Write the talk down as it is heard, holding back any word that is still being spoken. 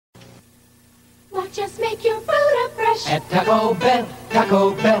just make your food fresh. At Taco Bell,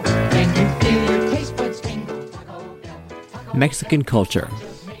 can you feel your taste buds tingle? Taco Bell, Taco Bell. Mexican culture.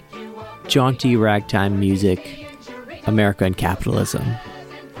 Jaunty ragtime music. America and capitalism.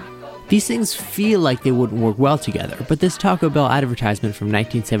 These things feel like they wouldn't work well together, but this Taco Bell advertisement from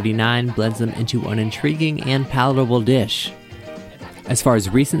 1979 blends them into an intriguing and palatable dish. As far as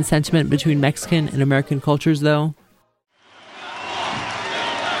recent sentiment between Mexican and American cultures, though,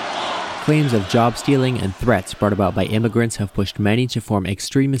 claims of job stealing and threats brought about by immigrants have pushed many to form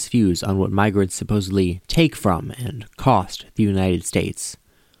extremist views on what migrants supposedly take from and cost the United States.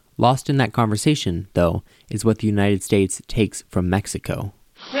 Lost in that conversation, though, is what the United States takes from Mexico.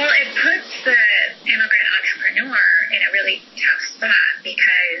 Well, it puts the immigrant entrepreneur in a really tough spot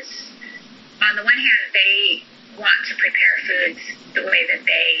because, on the one hand, they want to prepare foods the way that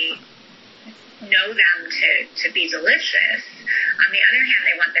they know them to be delicious. On the other hand,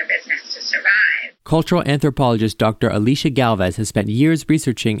 they want their business to survive. Cultural anthropologist Dr. Alicia Galvez has spent years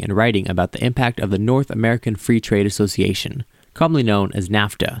researching and writing about the impact of the North American Free Trade Association, commonly known as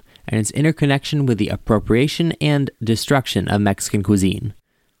NAFTA, and its interconnection with the appropriation and destruction of Mexican cuisine.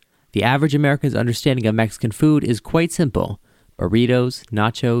 The average American's understanding of Mexican food is quite simple: burritos,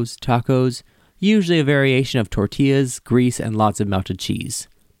 nachos, tacos, usually a variation of tortillas, grease, and lots of melted cheese.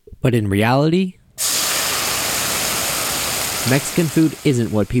 But in reality, Mexican food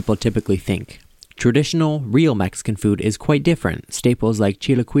isn't what people typically think. Traditional, real Mexican food is quite different. Staples like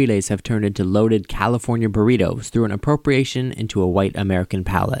chilaquiles have turned into loaded California burritos through an appropriation into a white American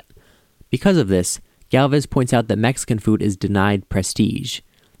palate. Because of this, Galvez points out that Mexican food is denied prestige.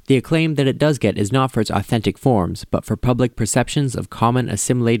 The acclaim that it does get is not for its authentic forms, but for public perceptions of common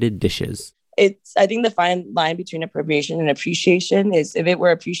assimilated dishes. I think the fine line between appropriation and appreciation is, if it were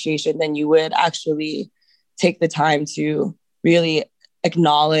appreciation, then you would actually take the time to really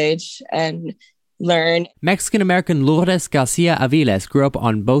acknowledge and learn. Mexican-American Lourdes Garcia Aviles grew up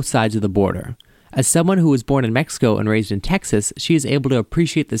on both sides of the border. As someone who was born in Mexico and raised in Texas, she is able to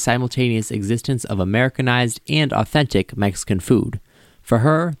appreciate the simultaneous existence of Americanized and authentic Mexican food. For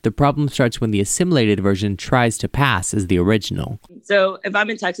her, the problem starts when the assimilated version tries to pass as the original. So if I'm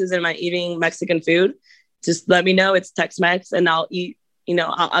in Texas and I'm eating Mexican food, just let me know it's Tex-Mex and I'll eat, then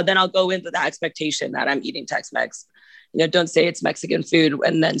I'll go into the expectation that I'm eating Tex-Mex. Don't say it's Mexican food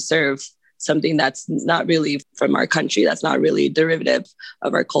and then serve something that's not really from our country, that's not really derivative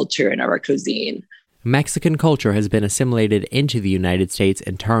of our culture and of our cuisine. Mexican culture has been assimilated into the United States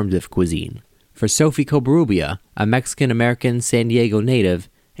in terms of cuisine. For Sophie Covarrubia, a Mexican-American San Diego native,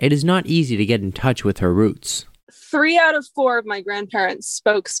 it is not easy to get in touch with her roots. 3 out of 4 of my grandparents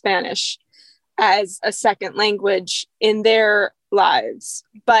spoke Spanish as a second language in their lives,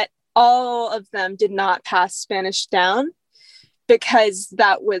 but all of them did not pass Spanish down because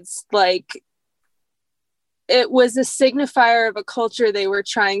that was it was a signifier of a culture they were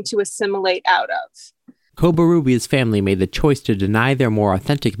trying to assimilate out of. Covarrubia's family made the choice to deny their more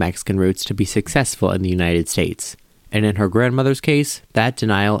authentic Mexican roots to be successful in the United States. And in her grandmother's case, that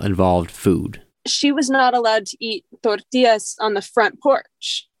denial involved food. She was not allowed to eat tortillas on the front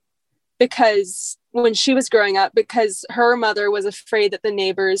porch when she was growing up, because her mother was afraid that the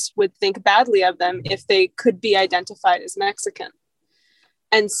neighbors would think badly of them if they could be identified as Mexican.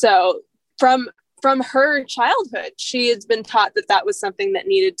 And so from her childhood, she has been taught that was something that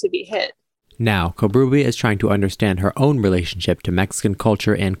needed to be hid. Now, Covarrubia is trying to understand her own relationship to Mexican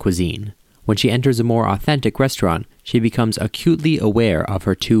culture and cuisine. When she enters a more authentic restaurant, she becomes acutely aware of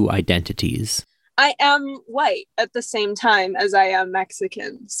her two identities. I am white at the same time as I am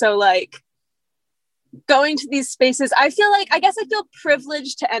Mexican. So, going to these spaces, I feel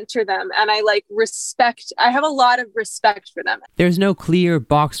privileged to enter them, and I have a lot of respect for them. There's no clear,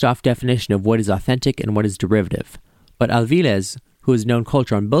 boxed-off definition of what is authentic and what is derivative. But Aviles, who has known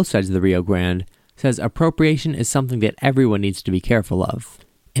culture on both sides of the Rio Grande, says appropriation is something that everyone needs to be careful of.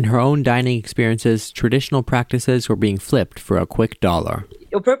 In her own dining experiences, traditional practices were being flipped for a quick $1.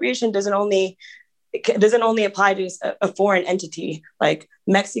 Appropriation doesn't only apply to a foreign entity.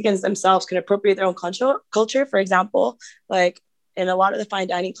 Mexicans themselves can appropriate their own culture. For example, in a lot of the fine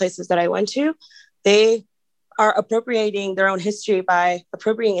dining places that I went to, they are appropriating their own history by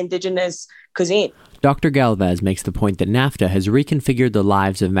appropriating indigenous cuisine. Dr. Galvez makes the point that NAFTA has reconfigured the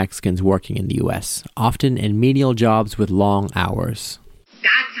lives of Mexicans working in the U.S., often in menial jobs with long hours.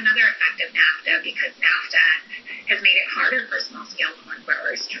 That's another effect of NAFTA, because NAFTA has made it harder for small-scale corn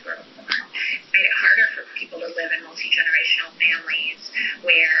growers to grow corn. It's made it harder for people to live in multi-generational families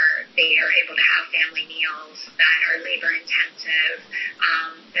where they are able to have family meals that are labor-intensive,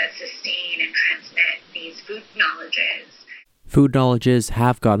 that sustain and transmit these food knowledges. Food knowledges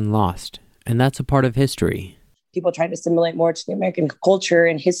have gotten lost. And that's a part of history. People trying to assimilate more to the American culture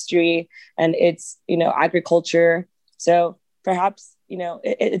and history and its, agriculture. So perhaps,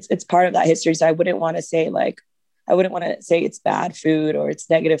 it's part of that history. So I wouldn't want to say it's bad food or it's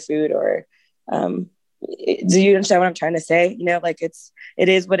negative food or, do you understand what I'm trying to say? It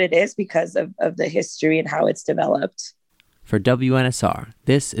is what it is because of the history and how it's developed. For WNSR,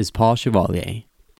 this is Paul Chevallier.